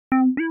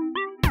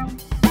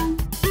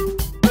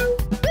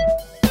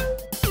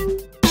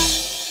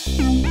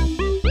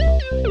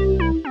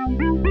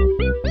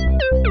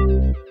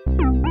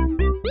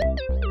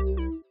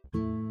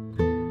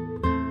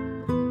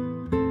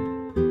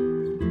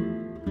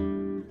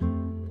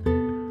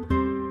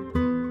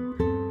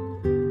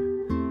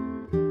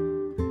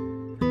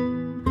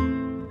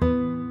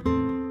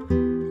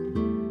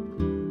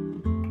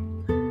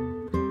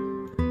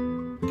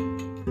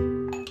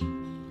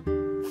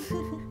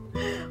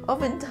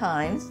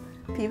Oftentimes,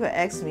 people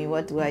ask me,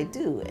 what do I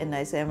do? And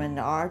I say, I'm an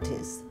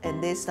artist.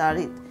 And they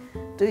started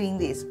doing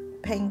this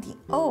painting.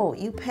 Oh,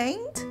 you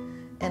paint?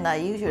 And I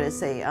usually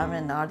say, I'm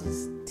an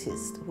artist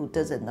who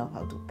doesn't know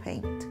how to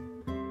paint.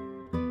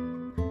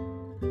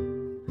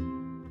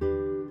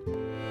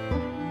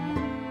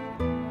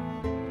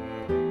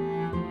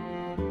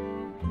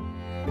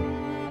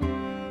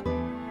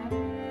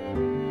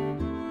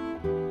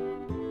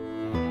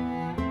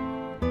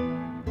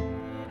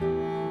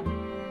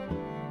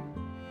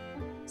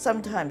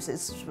 Sometimes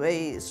it's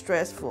very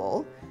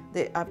stressful.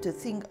 They have to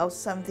think of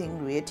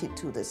something related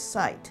to the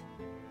site.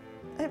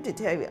 I have to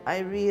tell you, I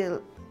really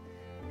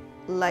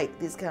like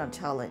this kind of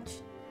challenge.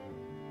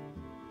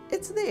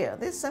 It's there,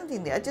 there's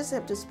something there. I just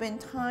have to spend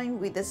time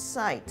with the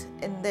site,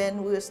 and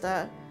then we'll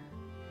start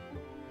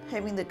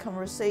having the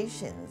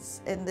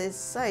conversations, and the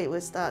site will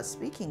start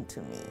speaking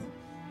to me.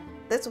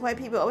 That's why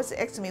people always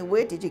ask me,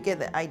 where did you get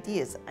the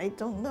ideas? I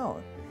don't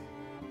know.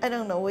 I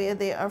don't know where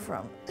they are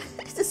from.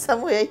 It's just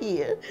somewhere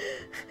here.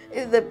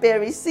 In the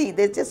berry seed,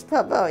 they just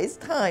pop out. It's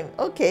time.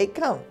 Okay,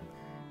 come.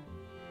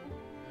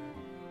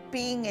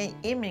 Being an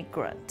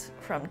immigrant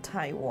from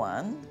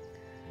Taiwan,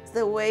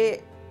 the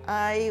way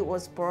I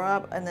was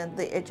brought up and then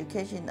the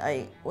education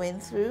I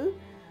went through,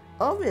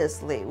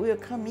 obviously will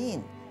come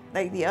in.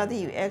 Like the other,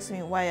 you asked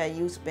me why I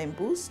use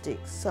bamboo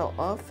sticks so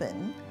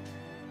often.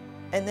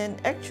 And then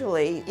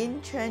actually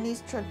in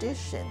Chinese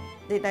tradition,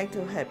 they like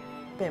to have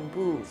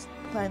bamboos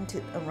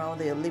planted around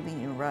their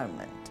living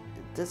environment.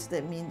 Does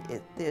that mean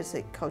there's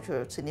a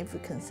cultural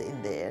significance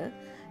in there?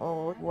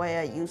 Or why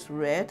I use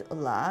red a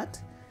lot?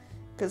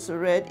 Because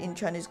red in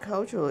Chinese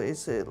culture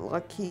is a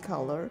lucky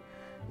color.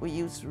 We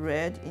use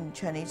red in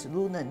Chinese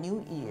Lunar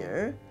New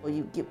Year, or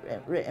you give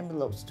red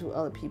envelopes to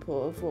other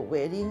people for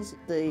weddings.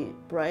 The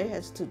bride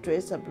has to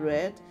dress up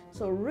red.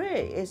 So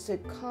red is a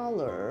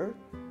color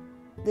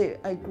that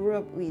I grew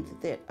up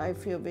with, that I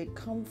feel very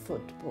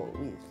comfortable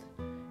with.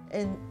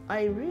 And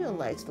I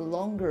realized the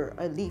longer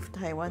I leave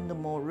Taiwan, the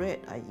more red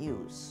I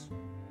use.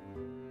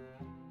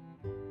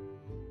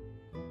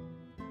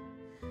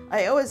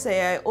 I always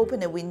say I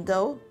open a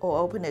window or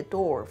open a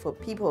door for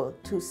people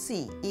to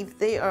see. If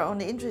they are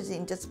only interested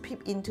in just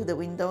peep into the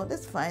window,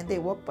 that's fine, they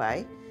walk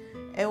by.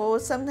 And or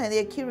sometimes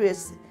they're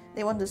curious,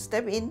 they want to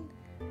step in,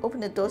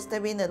 open the door,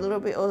 step in a little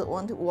bit, or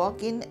want to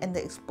walk in and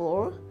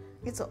explore.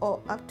 It's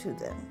all up to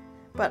them.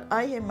 But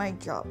I have my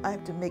job, I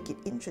have to make it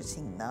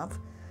interesting enough,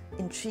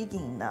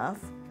 intriguing enough,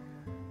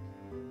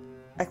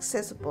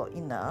 accessible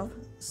enough,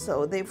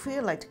 so they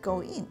feel like to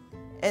go in.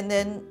 And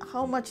then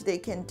how much they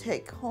can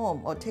take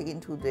home or take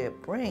into their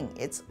brain,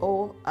 it's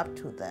all up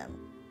to them.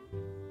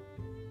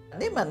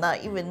 They might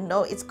not even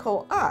know it's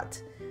called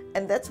art,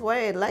 and that's what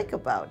I like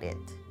about it.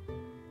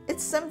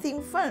 It's something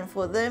fun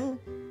for them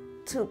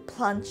to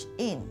plunge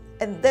in,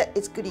 and that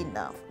is good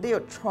enough. They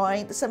are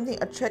trying,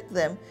 something attract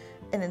them,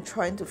 and then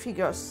trying to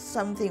figure out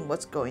something,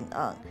 what's going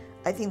on.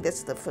 I think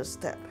that's the first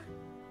step.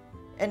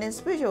 And in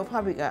spiritual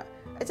paprika,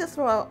 I just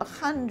throw out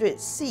 100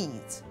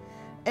 seeds,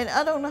 and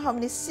I don't know how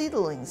many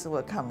seedlings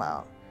will come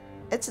out.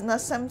 It's not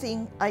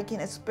something I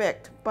can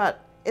expect,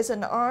 but as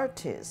an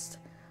artist,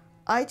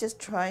 I just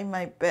try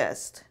my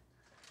best